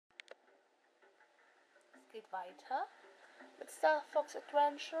geht weiter mit Star Fox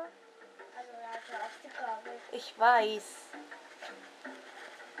Adventure. Also ja, auf die Kabel. Ich weiß.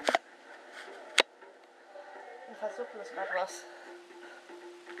 Wir versuchen das gerade was.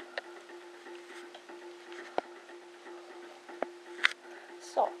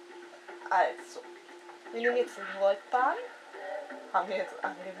 So, also. Wir nehmen jetzt die Goldbahn. Haben wir jetzt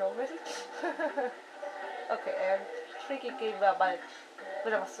angenommen. Okay, Tricky geben wir mal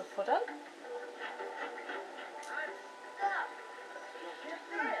wieder was zu futtern.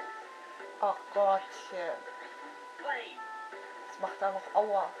 Oh Gottchen. Das macht da noch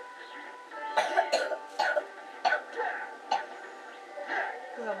Aua.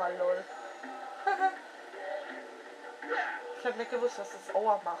 Das ist mal lol. Ich habe nicht gewusst, dass das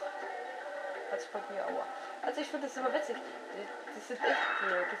Aua macht. Als bei mir Aua. Also ich finde das immer witzig. Die sind echt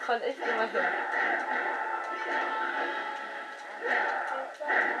blöd. Die fallen echt immer hin.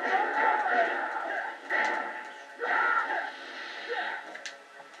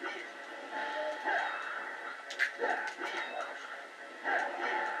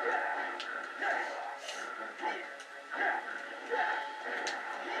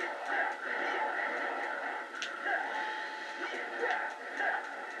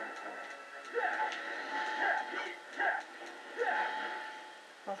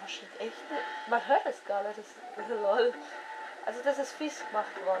 Man versteht echt nicht. Man hört es gar nicht. Das ist lol. Also das ist fies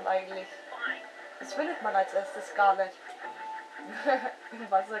gemacht worden eigentlich. Das findet man als erstes gar nicht. Im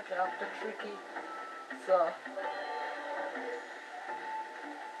Wassergrab, der Tricky. So.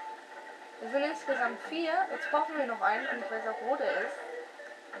 Wir sind insgesamt 4. Jetzt brauchen wir noch einen und ich weiß auch, wo der ist.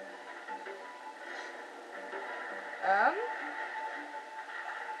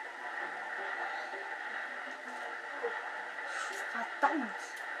 Verdammt!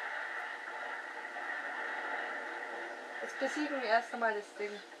 Jetzt besiegen wir erst einmal das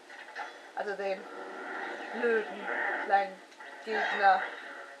Ding. Also den blöden kleinen Gegner.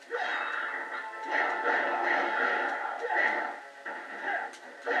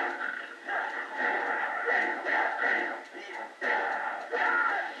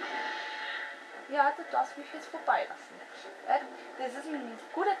 Ja, du darfst mich jetzt vorbeilassen. Das ist ein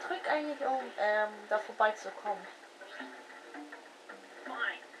guter Trick eigentlich, um da vorbeizukommen.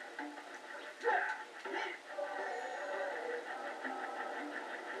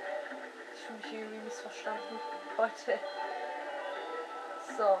 Ich fühle mich irgendwie missverstanden heute.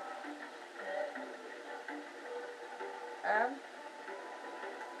 So.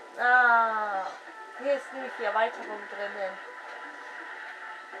 Hier ist nämlich die Erweiterung drinnen.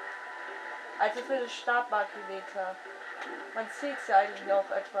 Also für den Stabmarkimeter. Man sieht ja eigentlich auch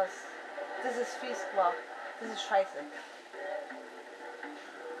etwas. Das ist fies gemacht. Das ist scheiße.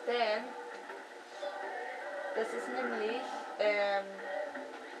 Denn das ist nämlich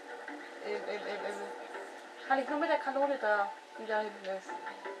kann ich nur mit der Kanone da, die da hinten ist,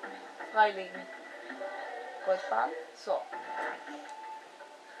 freilegen. Goldbahn. So.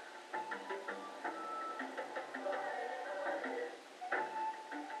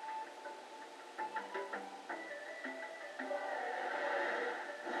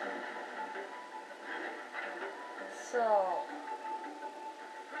 So.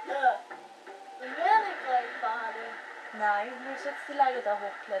 Mehrere Goldbahnen. Nein, ich muss jetzt die Leiter da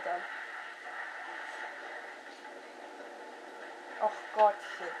hochklettern. Och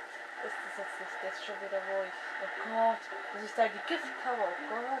Gottchen. Ist das jetzt nicht das schon wieder, wo ich... Oh Gott. Muss ich da in die Giftkammer? Oh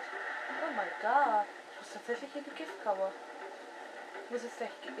Gott. Oh mein Gott. Ich muss tatsächlich in die Giftkammer. Ich muss jetzt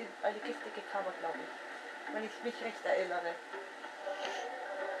gleich in eine giftige Kammer, glaube ich. Wenn ich mich recht erinnere.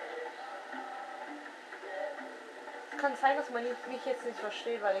 Es kann sein, dass man mich jetzt nicht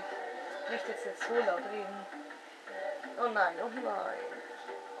versteht, weil ich möchte jetzt nicht so laut reden. Oh nein, oh nein.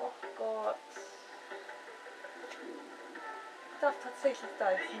 Oh Gott. Ich darf tatsächlich da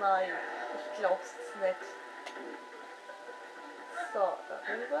jetzt nein. Ich glaub's nicht. So,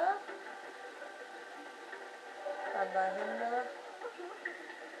 darüber. Dann dahinter.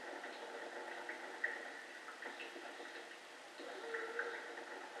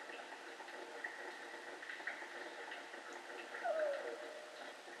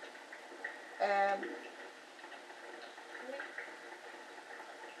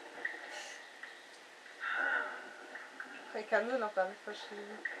 Ich kann sie noch gar nicht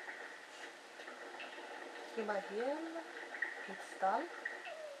verschieben. Ich geh mal hier hin. Geht's dann?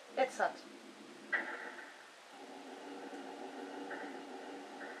 Jetzt hat.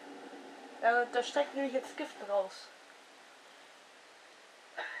 Da steckt nämlich jetzt Gift raus.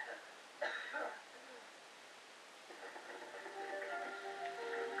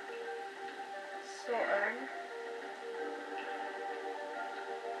 So,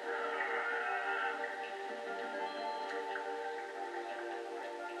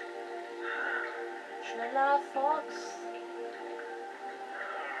 schneller, Fox.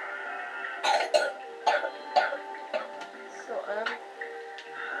 So,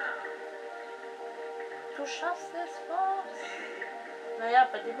 du schaffst es, Fox. Naja,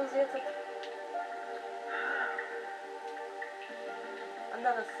 bei dem muss ich jetzt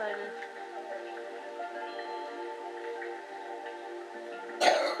anderes Seil.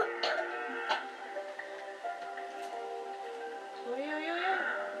 Uiuiui.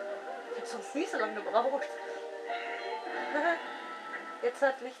 Ich hab sonst nie so lange gebraucht. Jetzt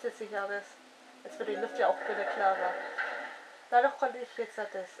lichtet sich alles. Jetzt wird die Luft ja auch wieder klarer. Dadurch konnte ich jetzt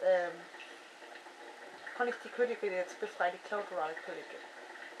konnte ich die Königin jetzt befreien, die CloudRunner Königin.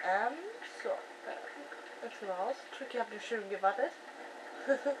 So. Jetzt mal raus. Tricky hat mich schön gewartet.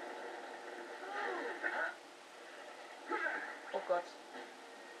 Oh Gott.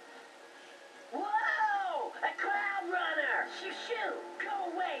 Whoa! A CloudRunner! Shoo shoo! Go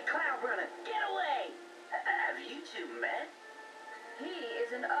away, CloudRunner! Get away! Have you two met? He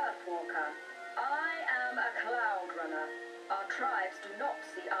is an Earthwalker. I am a CloudRunner. Our tribes do not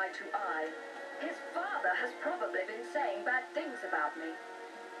see eye to eye. His father has probably been saying bad things about me.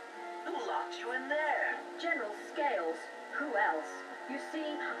 Who locked you in there? General Scales. Who else? You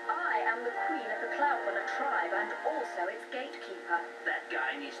see, I am the queen of the CloudRunner tribe and also its gatekeeper. That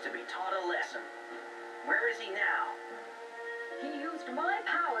guy needs to be taught a lesson. Where is he now? He used my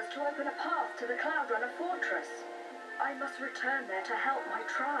powers to open a path to the CloudRunner fortress. I must return there to help my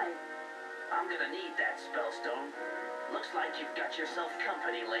tribe. I'm gonna need that spellstone. Looks like you've got yourself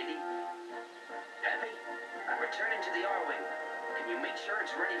company, lady. Peppy, I'm returning to the R-Wing. Can you make sure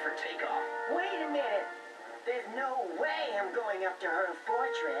it's ready for takeoff? Wait a minute. There's no way I'm going up to her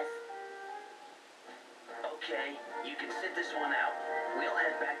fortress. Okay, you can sit this one out. We'll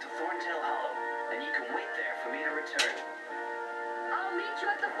head back to Thorntail Hollow, and you can wait there for me to return. I'll meet you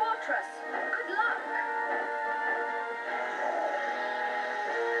at the fortress. Good luck.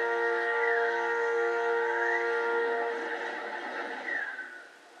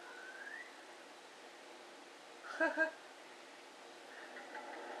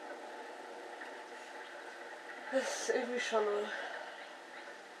 Das ist irgendwie schon.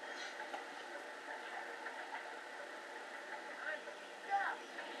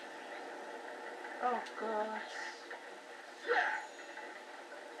 Oh Gott.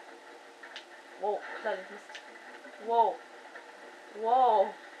 Wow, kleines Mist. Wow.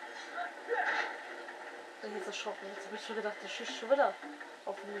 Wow. Ich bin jetzt erschrocken. Jetzt habe ich schon gedacht, der schießt schon wieder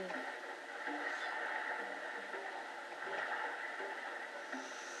auf mich.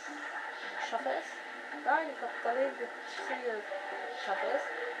 Schaffe es? Nein, ich habe daneben gezielt. Ich schaffe es?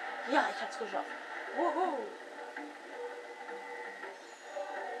 Ja, ich habe es geschafft. Wuhu!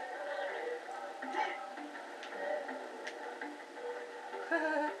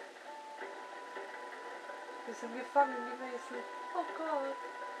 Wir sind gefangen gewesen. Oh Gott.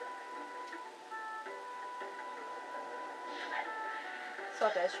 So,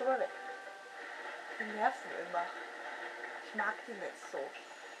 der ist schon mal weg. Die nerven immer. Ich mag die nicht so.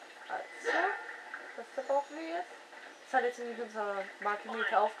 Also, das brauchen wir jetzt. Das hat jetzt nämlich unser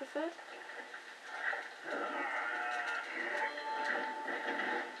Markimeter aufgefüllt.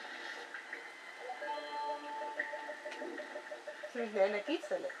 Das ist nämlich eine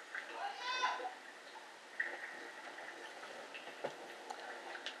Energiezelle.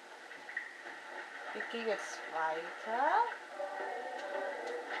 Wir gehen jetzt weiter.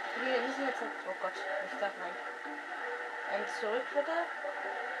 Wir müssen jetzt... Oh Gott, nicht da rein. Zurück bitte.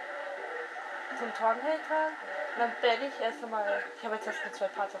 Zum Torwächter. Dann werde ich erst einmal... Ich habe jetzt erst nur 2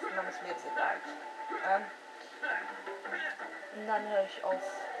 Parts aufgenommen, ist mir jetzt egal. Und dann höre ich auf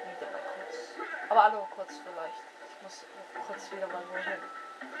wieder mal kurz. Aber alle kurz vielleicht. Ich muss kurz wieder mal wohin.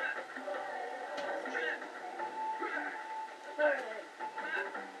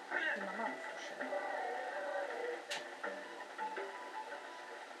 Die Mama aufgestellt.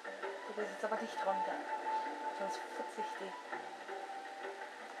 Du bist jetzt aber nicht runter. Sonst putze ich die.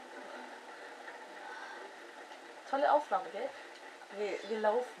 Tolle Aufnahme, gell? Wir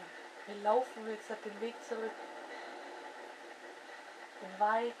laufen. Wir laufen jetzt den Weg zurück. Den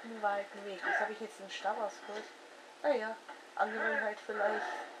weiten Weg. Jetzt habe ich jetzt den Stab ausgeholt. Naja, Angewohnheit vielleicht.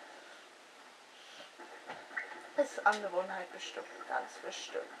 Ist Angewohnheit bestimmt. Ganz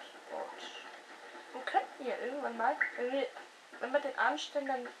bestimmt. Und wir könnten ja irgendwann mal, wenn wir den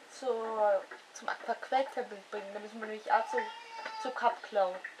Anständern zum Aquaquelltempel bringen, dann müssen wir nämlich auch zu Cup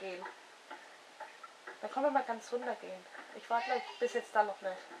Cloud gehen. Dann können wir mal ganz runter gehen. Ich warte gleich bis jetzt da noch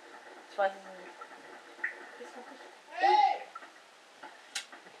nicht. Ich weiß es nicht. Ist noch nicht.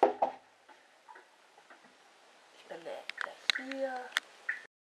 Ich bin gleich hier.